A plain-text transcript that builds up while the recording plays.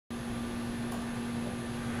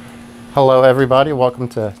Hello everybody, welcome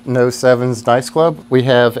to No Sevens Dice Club. We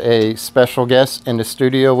have a special guest in the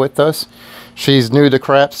studio with us. She's new to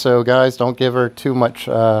craps, so guys, don't give her too much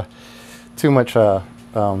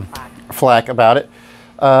flack about it.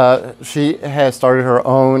 She has started her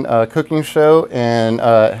own cooking show, and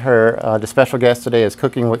the special guest today is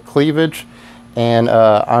Cooking with Cleavage. And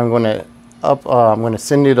I'm going to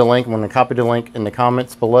send you the link. I'm going to copy the link in the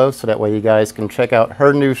comments below, so that way you guys can check out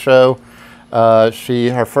her new show.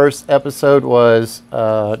 Her first episode was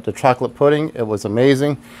the chocolate pudding. It was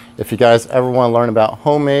amazing. If you guys ever want to learn about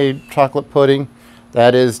homemade chocolate pudding,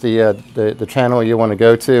 that is the channel you want to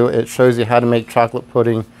go to. It shows you how to make chocolate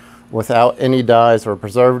pudding without any dyes or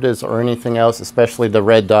preservatives or anything else, especially the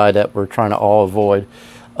red dye that we're trying to all avoid.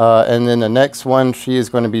 And then the next one, she is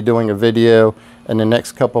going to be doing a video in the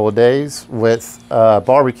next couple of days with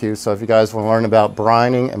barbecue. So if you guys want to learn about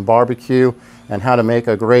brining and barbecue and how to make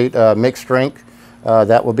a great mixed drink,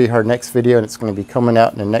 that will be her next video, and it's going to be coming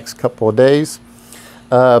out in the next couple of days.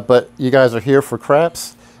 But you guys are here for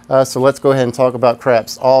craps, so let's go ahead and talk about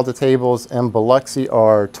craps. All the tables in Biloxi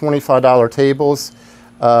are $25 tables.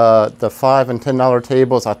 The $5 and $10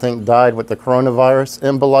 tables, I think, died with the coronavirus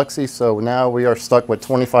in Biloxi, so now we are stuck with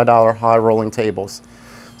 $25 high rolling tables.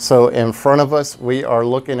 So in front of us, we are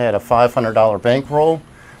looking at a $500 bankroll.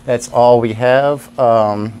 That's all we have.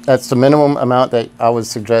 That's the minimum amount that I would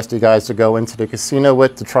suggest you guys to go into the casino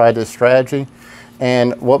with to try this strategy.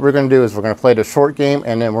 And what we're going to do is we're going to play the short game,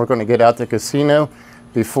 and then we're going to get out the casino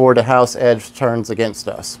before the house edge turns against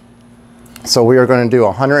us. So we are going to do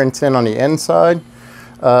 110 on the inside.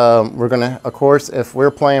 We're going to, of course, if we're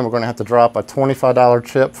playing, we're going to have to drop a $25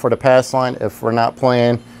 chip for the pass line. If we're not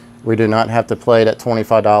playing, we do not have to play that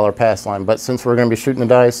 $25 pass line. But since we're going to be shooting the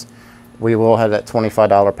dice, we will have that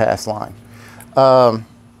 $25 pass line.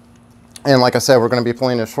 And like I said, we're going to be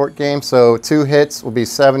playing a short game. So 2 hits will be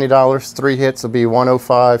 $70, 3 hits will be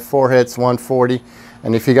 $105, 4 hits, $140.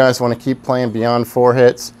 And if you guys want to keep playing beyond 4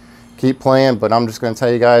 hits, keep playing. But I'm just going to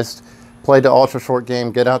tell you guys, play the ultra short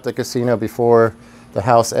game, get out the casino before the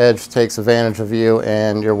house edge takes advantage of you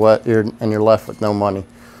and you're left with no money.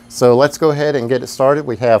 So let's go ahead and get it started.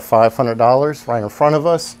 We have $500 right in front of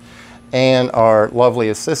us, and our lovely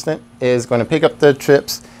assistant is going to pick up the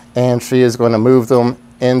chips, and she is going to move them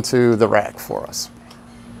into the rack for us.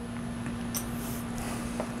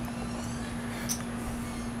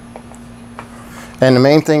 And the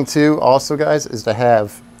main thing too, also guys, is to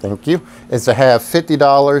have, thank you, is to have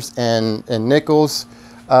 $50 in nickels.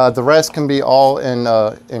 The rest can be all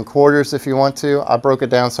in quarters if you want to. I broke it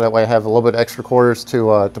down so that way I have a little bit extra quarters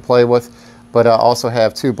to play with. But I also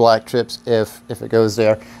have 2 black chips if it goes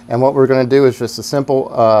there. And what we're going to do is just a simple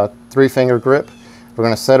 3-finger grip. We're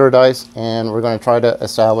going to set our dice, and we're going to try to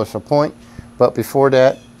establish a point. But before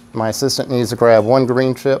that, my assistant needs to grab 1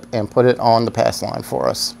 green chip and put it on the pass line for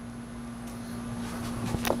us.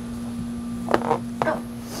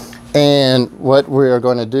 And what we are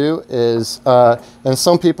going to do is, and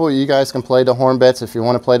some people, you guys can play the horn bets if you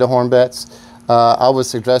want to play the horn bets. I would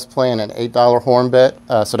suggest playing an $8 horn bet,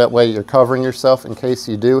 so that way you're covering yourself in case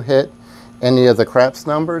you do hit any of the craps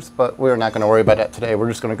numbers, but we're not going to worry about that today. We're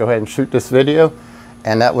just going to go ahead and shoot this video,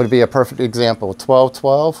 and that would be a perfect example.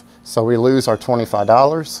 12-12, so we lose our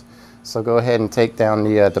 $25. So go ahead and take down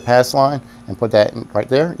the pass line and put that in right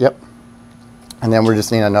there. Yep. And then we're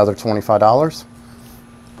just needing another $25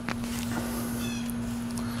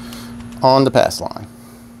 on the pass line.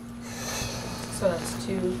 So that's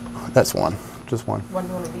 2. That's 1. Just 1. One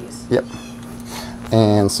of these. Yep.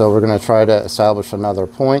 And so we're going to try to establish another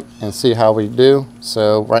point and see how we do.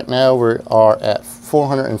 So right now we are at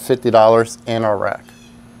 $450 in our rack.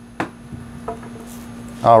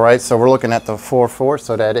 All right, so we're looking at the 4-4,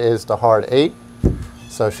 so that is the hard 8.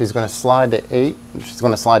 So she's going to slide the 8. She's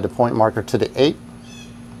going to slide the point marker to the 8.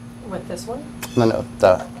 With this one? No,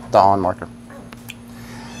 the on marker.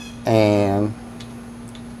 And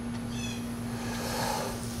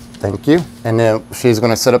thank you. And then she's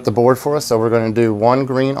going to set up the board for us. So we're going to do 1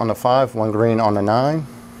 green on the 5, 1 green on the 9.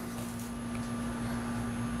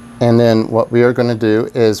 And then what we are going to do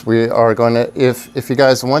is we are going to, if you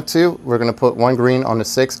guys want to, we're going to put 1 green on the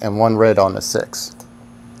 6 and 1 red on the 6.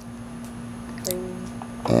 Green.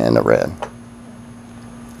 And a red.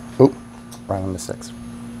 Oop, right on the 6.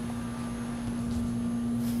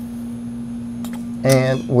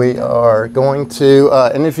 And we are going to,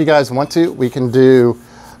 and if you guys want to, we can do,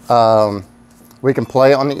 we can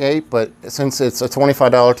play on the 8, but since it's a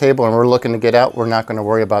 $25 table and we're looking to get out, we're not going to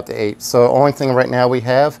worry about the 8. So the only thing right now we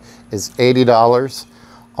have is $80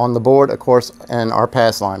 on the board, of course, and our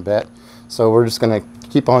pass line bet. So we're just going to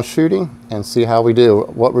keep on shooting and see how we do.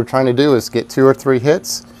 What we're trying to do is get 2 or 3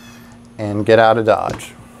 hits and get out of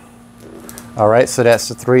Dodge. All right, so that's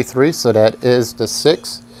the 3-3, so that is the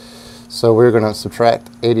 6. So we're going to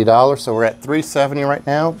subtract $80. So we're at $370 right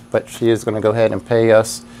now, but she is going to go ahead and pay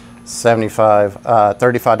us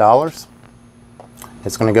 $35.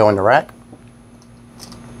 It's going to go in the rack.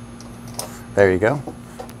 There you go.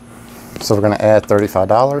 So we're going to add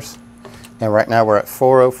 $35. And right now we're at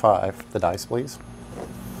 $405. The dice, please.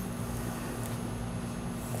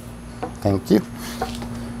 Thank you.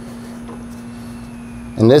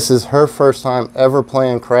 And this is her first time ever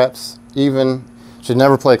playing craps. Even she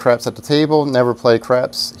never played craps at the table, never played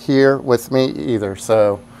craps here with me either.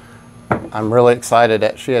 So I'm really excited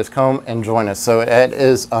that she has come and joined us. So that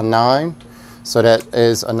is a 9. So that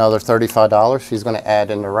is another $35. She's going to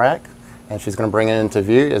add in the rack, and she's going to bring it into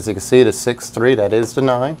view. As you can see, the 6-3, that is the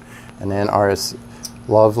 9. And then our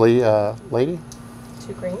lovely lady.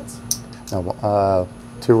 2 greens? No,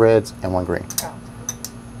 2 reds and 1 green. Oh.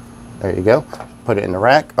 There you go. Put it in the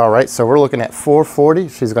rack. All right, so we're looking at $440.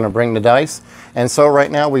 She's going to bring the dice. And so right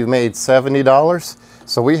now we've made $70.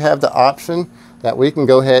 So we have the option that we can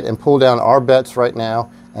go ahead and pull down our bets right now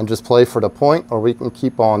and just play for the point, or we can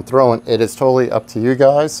keep on throwing. It is totally up to you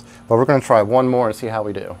guys, but we're going to try one more and see how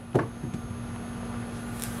we do.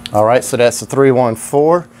 All right, so that's the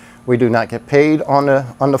 3-1-4. We do not get paid on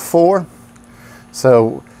the 4.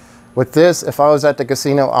 So with this, if I was at the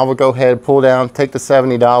casino, I would go ahead, pull down, take the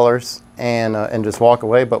 $70 and just walk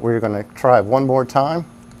away. But we're going to try one more time.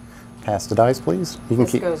 Pass the dice, please. You can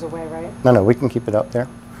keep. Goes away, right? No, we can keep it up there.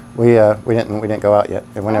 We didn't go out yet.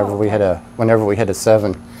 And whenever we hit a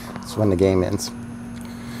 7, that's when the game ends.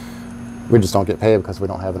 We just don't get paid because we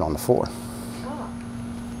don't have it on the 4.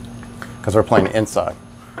 Because we're playing inside.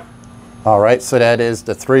 All right, so that is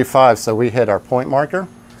the 3-5. So we hit our point marker.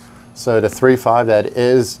 So the 3-5, that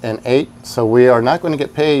is an 8. So we are not going to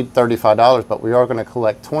get paid $35, but we are going to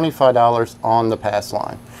collect $25 on the pass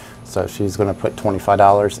line. So she's going to put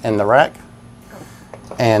 $25 in the rack.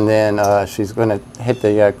 And then she's going to hit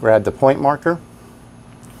the grab the point marker,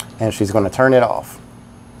 and she's going to turn it off.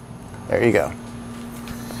 There you go.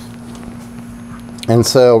 And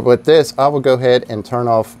so with this, I will go ahead and turn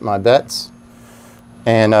off my bets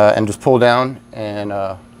and just pull down and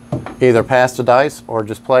either pass the dice or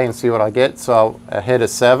just play and see what I get. So I hit a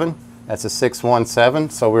 7. That's a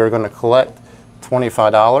 6-1-7. So we're going to collect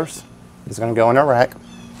 $25. It's going to go in our rack.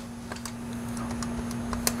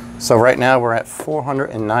 So right now we're at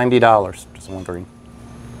 $490. Just 1 green.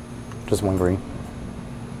 Just 1 green.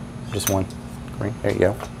 Just 1 green. There you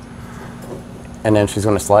go. And then she's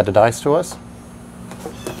going to slide the dice to us.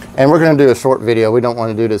 And we're going to do a short video. We don't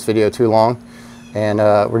want to do this video too long. And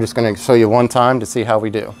we're just going to show you one time to see how we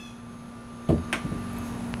do.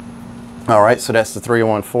 All right, so that's the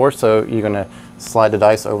 3-1-4. So you're going to slide the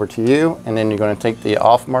dice over to you, and then you're going to take the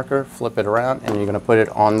off marker, flip it around, and you're going to put it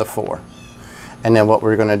on the 4. And then what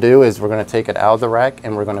we're going to do is we're going to take it out of the rack,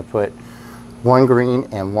 and we're going to put 1 green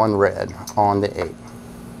and 1 red on the 8.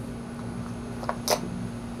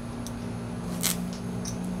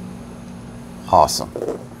 Awesome.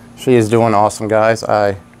 She is doing awesome, guys.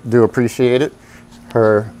 I do appreciate it.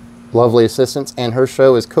 Her lovely assistance, and her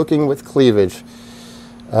show is Cooking with Cleavage.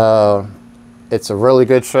 It's a really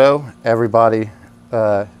good show. Everybody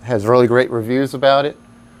has really great reviews about it.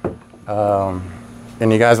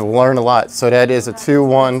 And you guys will learn a lot. So that is a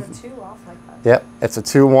 2-1. It's a 2 off like that. Yep, it's a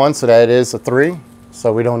 2-1, so that is a 3.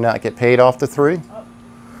 So we do not get paid off the 3. Oh.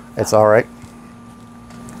 It's all right. It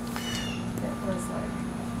was like,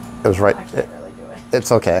 It was right. I can't really do it.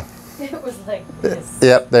 It's okay. It was like this.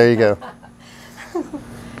 Yep, there you go.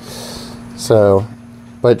 So,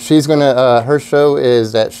 but she's gonna, her show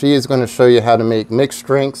is that she is gonna show you how to make mixed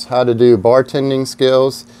drinks, how to do bartending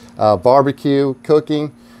skills, barbecue,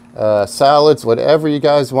 cooking, salads, whatever you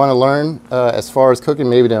guys want to learn as far as cooking,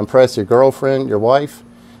 maybe to impress your girlfriend, your wife.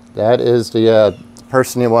 That is the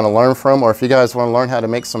person you want to learn from. Or if you guys want to learn how to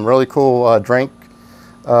make some really cool drink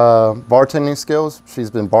bartending skills,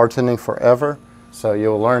 she's been bartending forever, so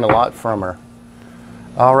you'll learn a lot from her.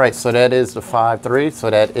 All right, so that is the 5-3, so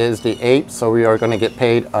that is the 8. So we are going to get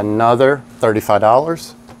paid another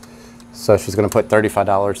 $35. So she's going to put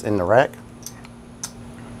 $35 in the rack.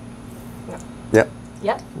 No. Yep.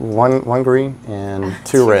 Yep. One green and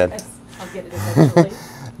 2 red. I'll get it eventually.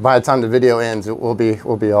 By the time the video ends, it will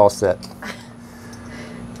be all set.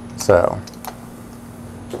 So,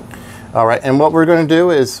 all right, and what we're going to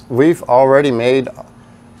do is we've already made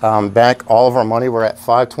back all of our money. We're at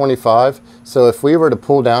 $525. So if we were to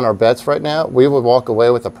pull down our bets right now, we would walk away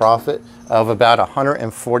with a profit of about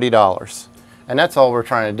 $140. And that's all we're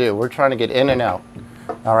trying to do. We're trying to get in and out.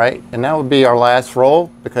 All right, and that would be our last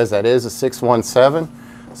roll because that is a 6-1-7.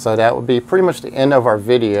 So that would be pretty much the end of our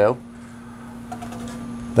video.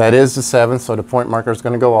 That is the 7, so the point marker is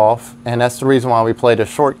going to go off, and that's the reason why we played a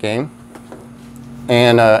short game.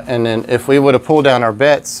 And then if we would have pulled down our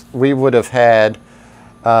bets, we would have had,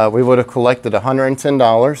 we would have collected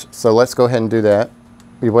 $110. So let's go ahead and do that.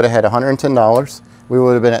 We would have had $110. We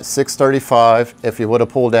would have been at $635 if you would have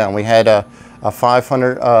pulled down. We had a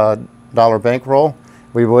 $500 bankroll.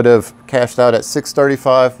 We would have cashed out at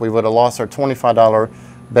 $635. We would have lost our $25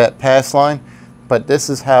 bet pass line. But this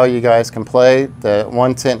is how you guys can play the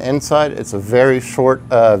 110 inside. It's a very short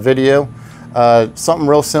video. Something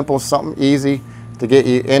real simple, something easy to get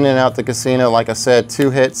you in and out the casino. Like I said,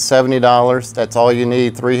 2 hits, $70. That's all you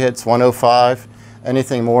need. 3 hits, $105.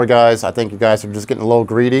 Anything more, guys, I think you guys are just getting a little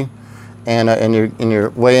greedy. And you're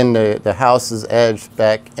weighing the house's edge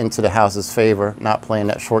back into the house's favor, not playing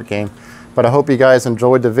that short game. But I hope you guys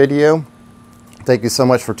enjoyed the video. Thank you so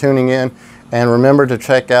much for tuning in. And remember to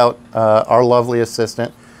check out our lovely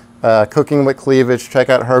assistant, Cooking with Cleavage. Check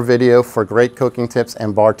out her video for great cooking tips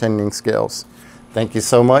and bartending skills. Thank you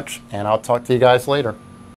so much, and I'll talk to you guys later.